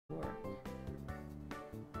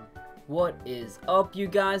What is up, you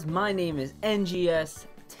guys? My name is NGS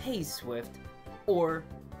Swift, or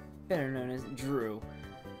better known as Drew.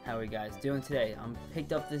 How are you guys doing today? I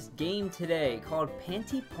picked up this game today called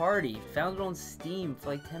Panty Party. Found it on Steam for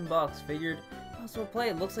like 10 bucks. Figured I'll still play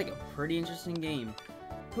it. Looks like a pretty interesting game.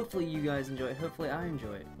 Hopefully you guys enjoy it. Hopefully I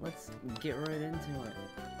enjoy it. Let's get right into it.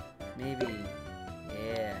 Maybe.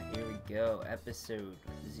 Yeah, here we go. Episode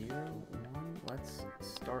 01. Let's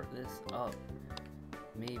start this up.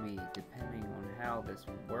 Maybe, depending on how this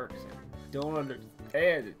works. I don't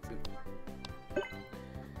understand it.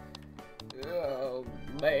 Oh,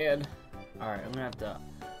 man. Alright, I'm gonna have to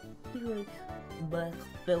be like,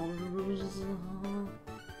 backfellas.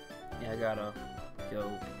 Yeah, I gotta go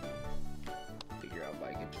figure out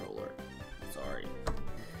my controller.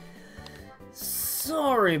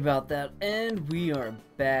 Sorry about that. And we are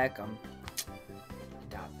back.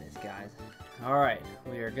 Stop this, guys. Alright,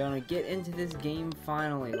 we are gonna get into this game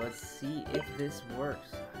finally. Let's see if this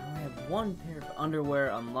works. I only have one pair of underwear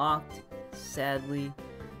unlocked, sadly.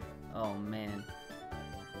 Oh man.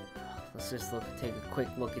 Let's just take a quick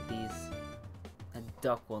look at these. That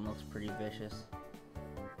duck one looks pretty vicious.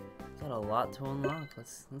 Got a lot to unlock.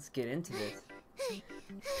 Let's get into this.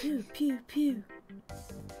 Pew pew pew.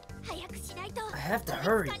 I have to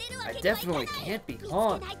hurry. I definitely can't be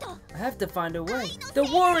caught. I have to find a way. The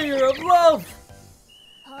warrior of love!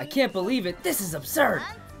 I can't believe it. This is absurd.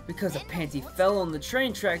 Because a panty fell on the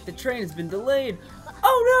train track, the train has been delayed.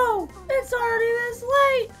 Oh no! It's already this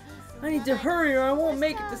late! I need to hurry or I won't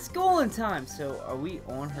make it to school in time. So, are we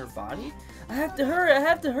on her body? I have to hurry. I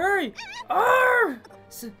have to hurry. Arr!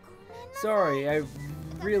 Sorry, I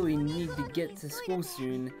really need to get to school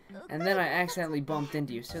soon, and then I accidentally bumped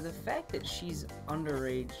into you. So the fact that she's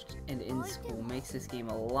underage and in school makes this game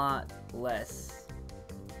a lot less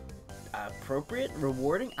appropriate,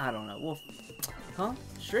 rewarding. I don't know. Well, huh?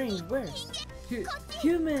 Strange. Where?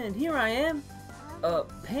 Human. Here I am.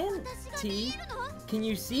 Panty. Can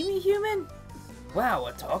you see me, human? Wow,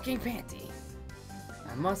 a talking panty.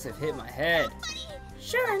 I must have hit my head.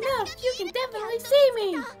 Sure enough, you can definitely see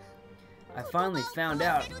me. I finally found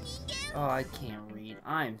out. Oh, I can't read.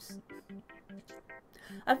 I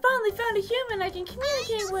finally found a human I can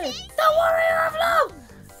communicate with. The warrior of love!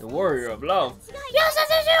 The warrior of love? Yes, this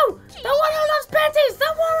is you! The one who loves panties!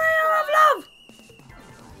 The warrior of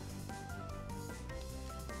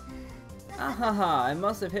love! Ahaha, I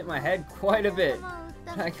must have hit my head quite a bit.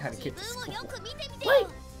 I gotta get to school. Wait!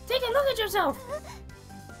 Take a look at yourself!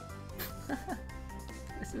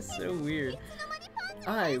 This is so weird.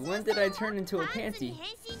 When did I turn into a panty?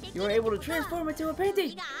 You were able to transform into a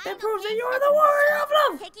panty! That proves that you are the warrior of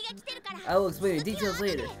love! I will explain the details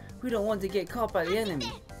later. We don't want to get caught by the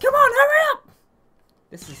enemy. Come on, hurry up!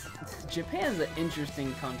 Japan's an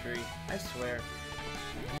interesting country, I swear.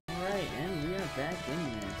 Alright, and we are back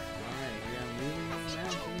in this. Alright, we are moving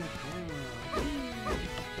around in the camera.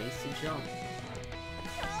 Space to jump.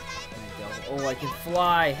 Oh, I can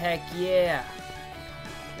fly! Heck yeah!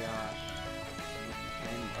 Gosh.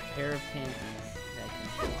 A pair of panties that can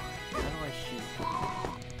fly. How do I shoot?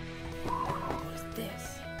 What is this?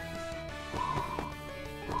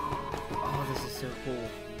 Oh, this is so cool.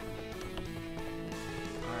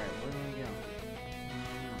 Alright, where do we go?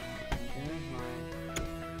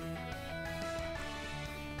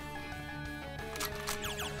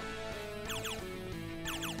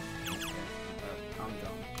 I'm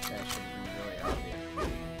done. That should be really obvious.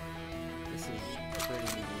 This is pretty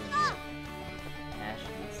legit.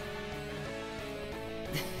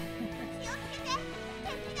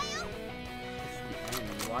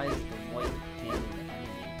 Why is the white panty the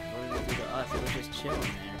enemy? What did it do to us? We're just chilling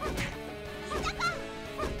there.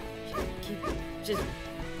 Keep just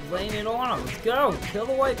laying it on him. Let's go! Kill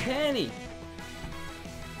the white panty!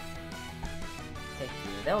 Heck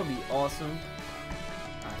yeah, that would be awesome.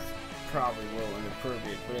 Probably a little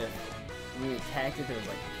inappropriate, but if we attacked it, there was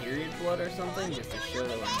like period blood or something, just to show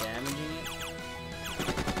that we're damaging it.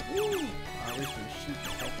 Woo! I wish we would shoot the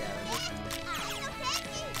heck out of this one.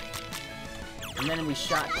 And then we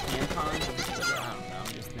shot tampons. I don't know,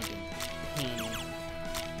 I'm just thinking panties.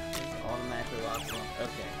 Just automatically locks on.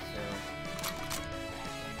 Okay, so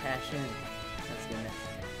passion. That's the next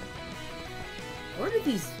attack. Where did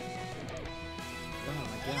these? Oh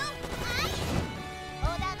my god.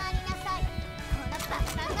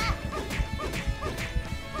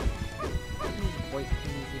 White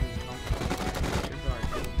panties even come from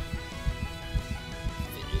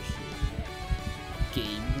finish it.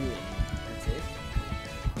 Game win. That's it?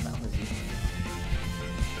 That was easy.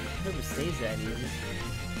 Whoever stays that easy.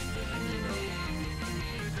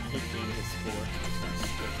 I hate games to score.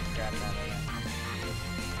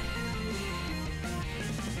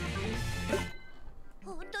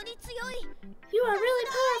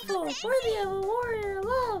 worthy of a warrior of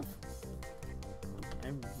love.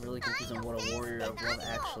 I'm really confused on what a warrior of love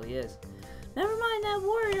actually is. Never mind that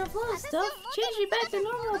warrior of love stuff. Change me back to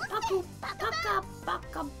normal.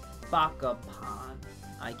 Bakapan.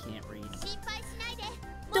 I can't read.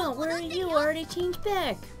 Don't worry, you already changed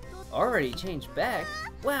back. Already changed back?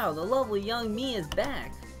 Wow, the lovely young me is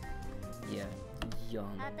back. Yeah,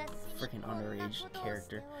 young. Freaking underage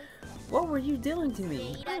character. What were you doing to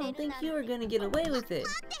me? I don't think you are gonna get away with it.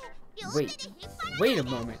 Wait a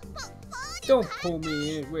moment. Don't pull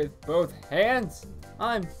me in with both hands.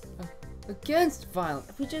 I'm against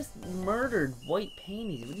violence. We just murdered white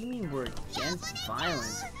panties. What do you mean we're against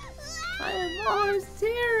violence? I am always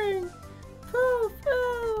tearing. Pooh,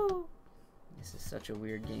 pooh. This is such a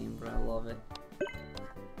weird game, but I love it.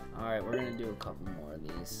 Alright, we're gonna do a couple more of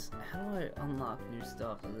these. How do I unlock new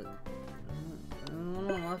stuff? Is it... I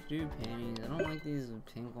don't unlock new panties. I don't like these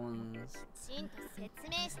pink ones.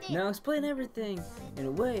 Now explain everything in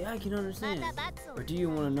a way I can understand. Or do you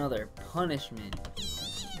want another punishment?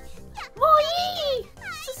 Boy!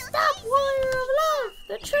 Stop, warrior of love!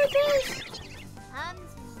 The truth is...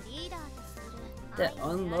 that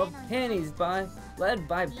unloved panties led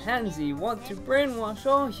by Pansy want to brainwash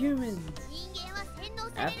all humans.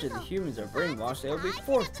 After the humans are brainwashed, they will be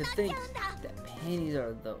forced to think that panties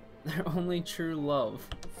are their only true love.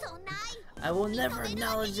 I will never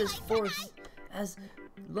acknowledge this force as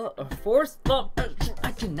forced love.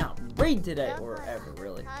 I cannot read today, or ever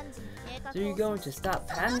really. So you're going to stop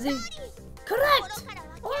Pansy? Correct!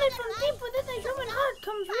 Only from deep within the human heart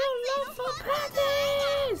comes real love for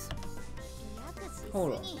panties!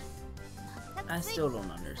 Hold on. I still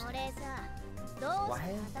don't understand. Why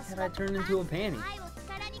had I turned into a panty?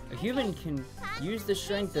 A human can use the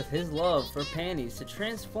strength of his love for panties to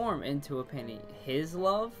transform into a panty. His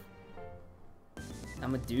love?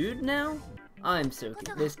 I'm a dude now?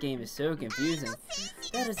 This game is so confusing.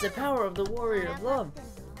 That is the power of the warrior of love.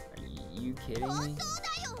 Are you kidding me?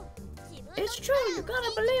 It's true, you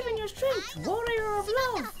gotta believe in your strength, warrior of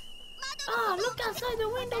love. Ah, look outside the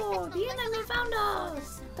window! The enemy found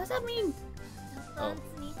us! Does that mean... Oh.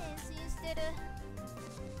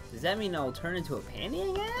 Does that mean I'll turn into a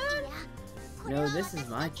panty again? No, this is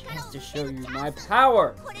my chance to show you my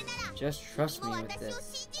power! Just trust me with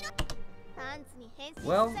this.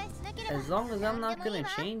 Well, as long as I'm not gonna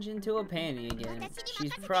change into a panty again,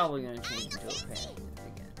 she's probably gonna change into a panty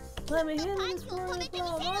again. Let me handle this warrior of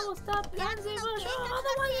love. I will stop Pansy for sure.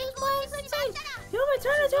 Otherwise, this plan is insane. You'll be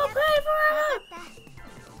turned into a panty forever!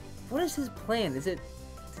 What is his plan? Is it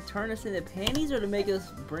to turn us into panties or to make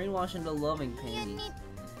us brainwash into loving panties?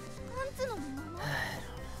 I don't know.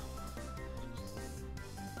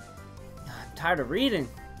 I'm tired of reading.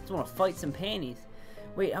 I just want to fight some panties.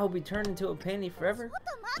 Wait, I'll be turned into a panty forever?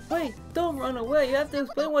 Wait, don't run away. You have to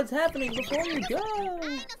explain what's happening before you go.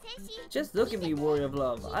 Just look at me, warrior of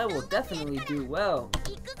love. I will definitely do well.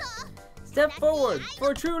 Step forward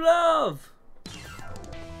for true love.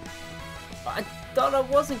 I thought I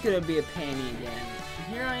wasn't gonna be a panty again.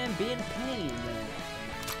 Here I am being a panty again.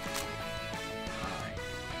 Alright.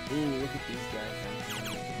 Ooh, look at these guys.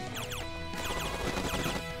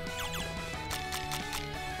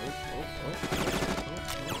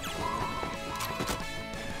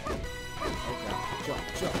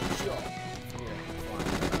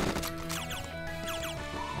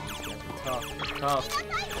 Tough.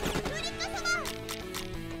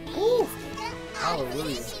 Ooh!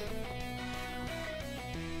 Hallelujah.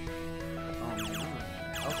 Oh my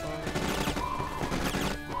god.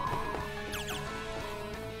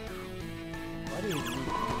 Why do you need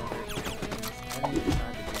another thing? Why do you try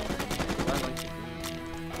to do that? Why like to do it?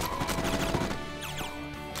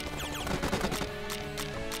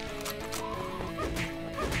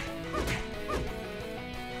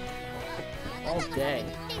 All day.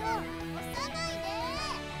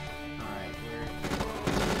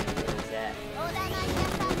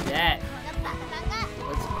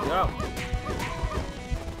 Let's go.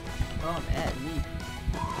 Come at me,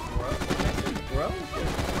 bro. Bro?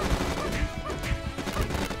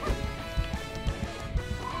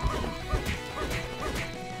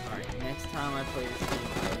 Alright, next time I play this game,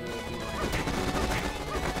 I will be like...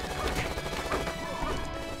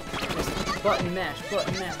 Just button mash,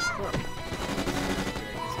 button mash, button.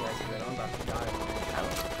 This guy's good. I'm about to die.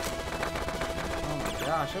 Oh my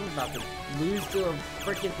gosh, I'm about to lose to a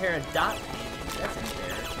freaking pair of dot panties. That's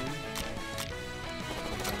embarrassing.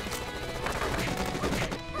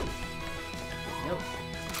 Nope.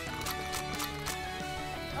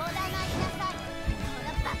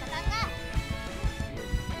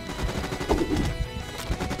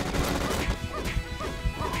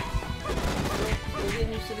 We're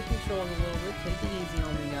getting used to the controls. off a little bit. Take it easy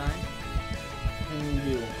on me, guys. And we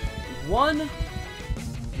do one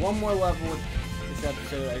more level with this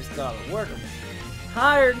episode. I just got a worker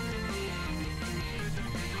hired.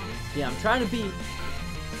 Yeah, I'm trying to be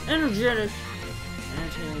energetic and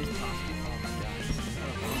entertaining as possible. Oh my gosh.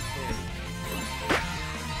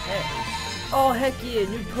 Hey. Oh heck yeah,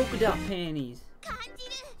 new polka dot panties.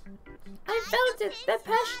 I felt it, the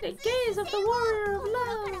passionate gaze of the warrior of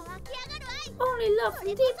love. Only love from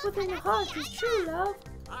deep within the heart is true love.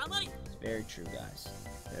 It's very true, guys.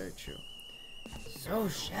 Very true. So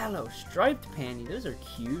shallow. Striped panty. Those are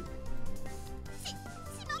cute.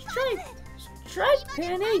 Striped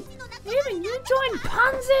panty? Even you joined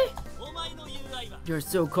Pansy? Your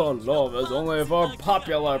so-called love is only for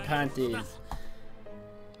popular panties.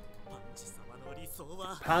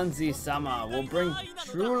 Pansy-sama will bring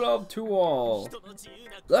true love to all.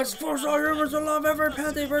 Let's force all humans to love every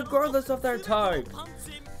panty regardless of their type.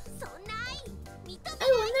 I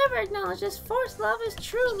will never acknowledge this forced love is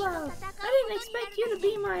true love. I didn't expect you to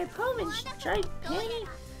be my opponent, Striped Panty.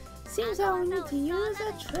 Seems I will need to use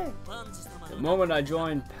a trick. The moment I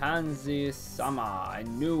joined Pansy-sama, I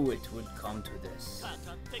knew it would come to this.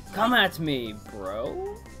 Come at me,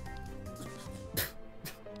 bro.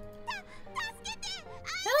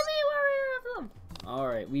 Help me, warrior of love.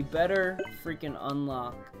 Alright, we better freaking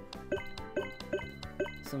unlock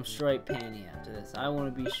some striped panty after this. I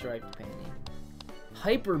want to be striped panty.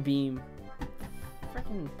 Hyper beam.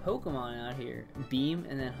 Freaking Pokemon out here. Beam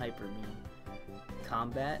and then hyper beam.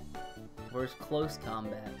 Combat. Where's close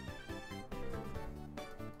combat?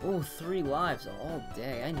 Oh, 3 lives all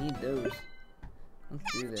day. I need those.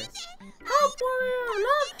 Let's do this. Help, warrior of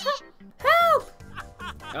love. Help!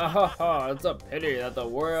 Ahaha, it's a pity that the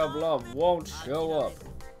warrior of love won't show up.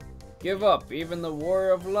 Give up, even the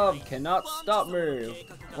warrior of love cannot stop me.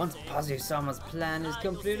 Once Pansy-sama's plan is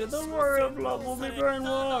completed, the warrior of love will be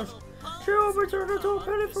brainwashed. She will return to a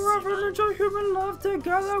penny forever and enjoy human love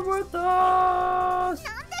together with us.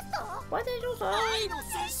 What did you say?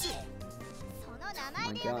 Oh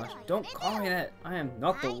my gosh, don't call me that. I am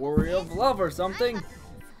not the warrior of love or something.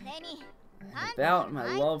 About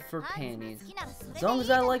my love for panties. As long as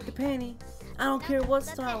I like the panty, I don't care what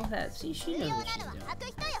style it has. See, she knows what she's doing.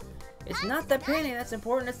 It's not the panty that's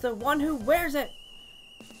important, it's the one who wears it.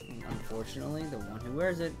 And unfortunately, the one who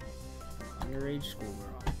wears it, underage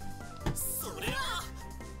schoolgirl.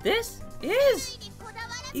 This is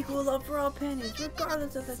equal love for all panties,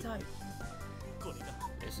 regardless of the type.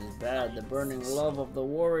 This is bad. The burning love of the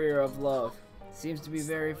warrior of love seems to be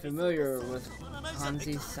very familiar with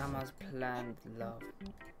Pansy-sama's planned love.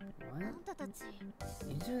 What?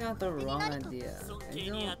 You two got the wrong idea.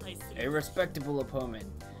 A respectable opponent.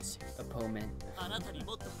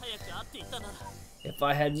 If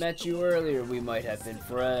I had met you earlier, we might have been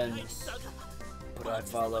friends. But I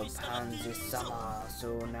followed Pansy-sama,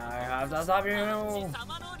 so now I have to stop you.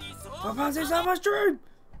 For Pansy-sama's dream!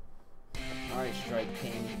 Alright, striped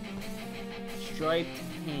panty. Striped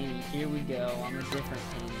panty. Here we go. I'm a different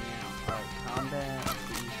panty now. Alright, combat.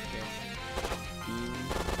 Beam.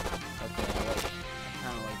 Okay, I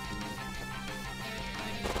kinda like beam.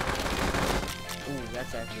 Ooh,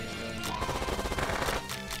 that's actually really nice.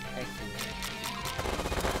 Heck yeah.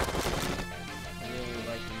 I really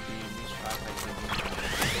like the beam. Let's try hyper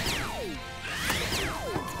beam.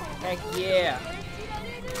 Heck yeah!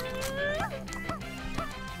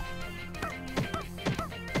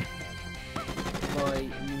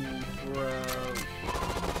 Fight me, bro.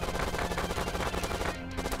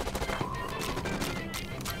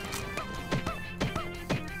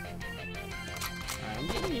 I'm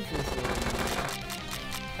getting used to this little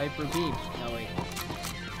hyper beam. No, wait.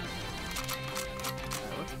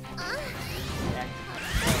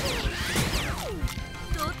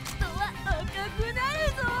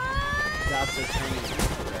 Dots are turning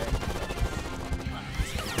red.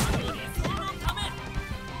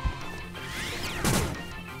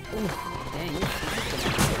 Ooh, dang, you're sniping.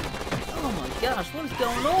 Oh my gosh, what is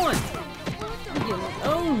going on? I'm getting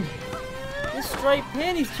owned. This striped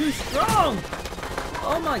panty's too strong.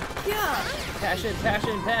 Oh my gosh. Passion,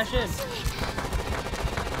 passion, passion.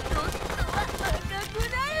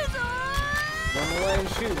 Run away and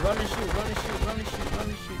shoot, run and shoot, run and shoot, run and shoot, run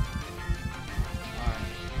and shoot. Alright.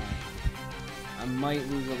 I might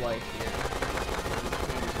lose a life here.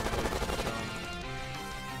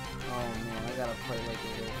 Oh man, I gotta play like a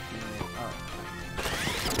little female. Oh.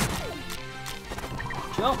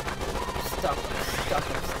 Jump! Stuck, I'm stuck,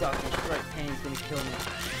 I'm stuck. And striped panty's gonna kill me.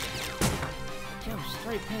 Yo,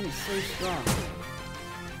 striped panty's so strong.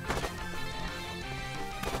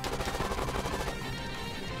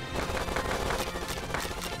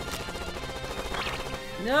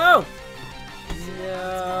 No!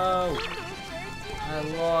 No! I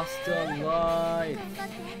lost a life.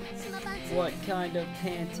 What kind of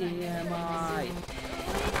panty am I?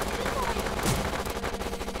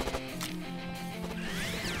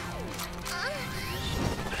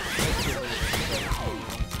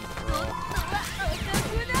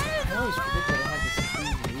 I always forget that I had this thing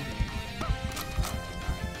moving.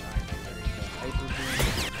 Hyper beam.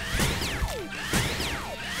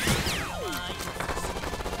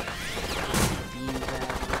 Beam that.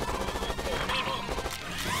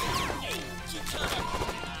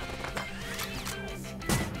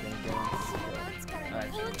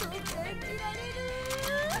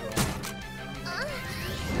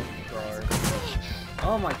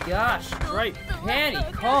 Oh my gosh, Stripe Panty,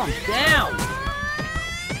 calm down!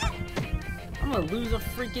 I'm gonna lose a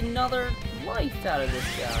freaking another life out of this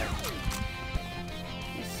guy.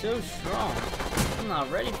 He's so strong. I'm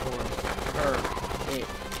not ready for her. It.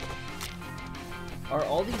 Are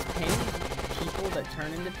all these panties people that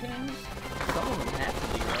turn into panties? Some of them have to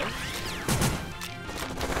be, right?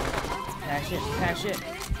 Passion.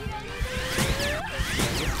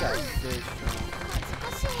 This guy's so strong.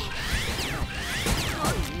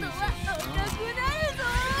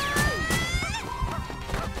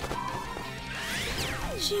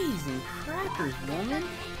 Jeez and crackers, woman!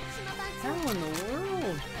 How in the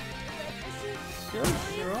world? So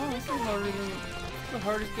strong. This is the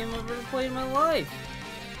hardest game I've ever played in my life.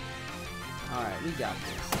 Alright, we got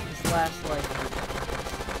this. This last life.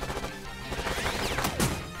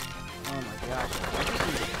 Oh my gosh. I just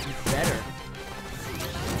need to be better.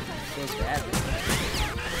 So bad this time.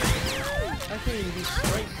 I can't even do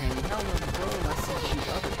Stripe Panty. How in the world am I supposed to do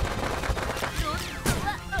other things?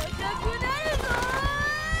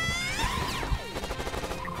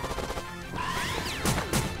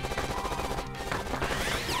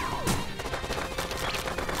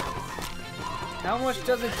 How much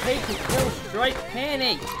does it take to kill Stripe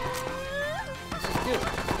Panty? Let's just do it.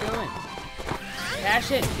 Let's go in.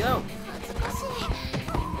 Cash in. Go.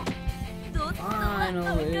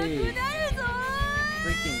 Finally.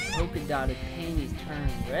 Freaking polka dotted panties turn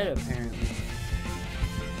red apparently.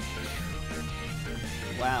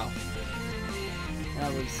 Wow.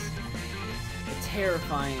 That was a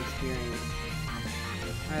terrifying experience.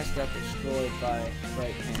 I just got destroyed by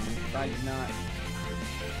Stripe Panty. If I did not...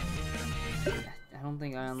 I don't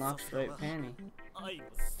think I unlocked Stripe Panty.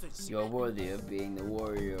 You're worthy of being the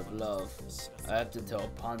warrior of love. I have to tell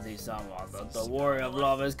Panty-sama that the warrior of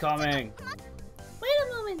love is coming. Wait a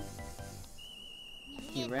moment.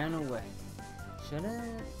 He ran away.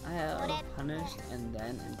 Shouldn't I have punished and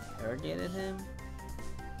then interrogated him?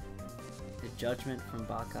 The judgment from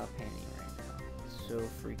Baka Panty right now. So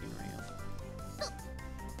freaking real.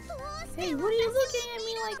 Hey, what are you looking at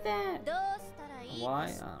me like that? Why? I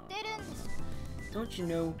don't know. Don't you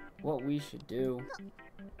know what we should do?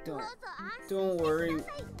 Don't worry,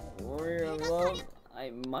 warrior of love.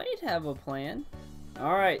 I might have a plan.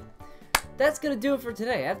 Alright, that's gonna do it for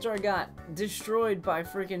today. After I got destroyed by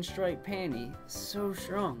freaking Stripe Panty, so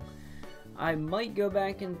strong, I might go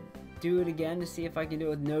back and do it again to see if I can do it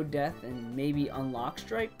with no death and maybe unlock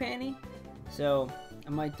Stripe Panty. So I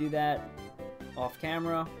might do that off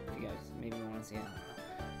camera if you guys maybe want to see it.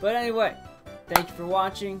 But anyway, thank you for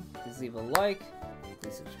watching. Please leave a like,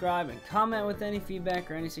 please subscribe, and comment with any feedback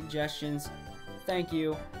or any suggestions. Thank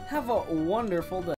you. Have a wonderful day.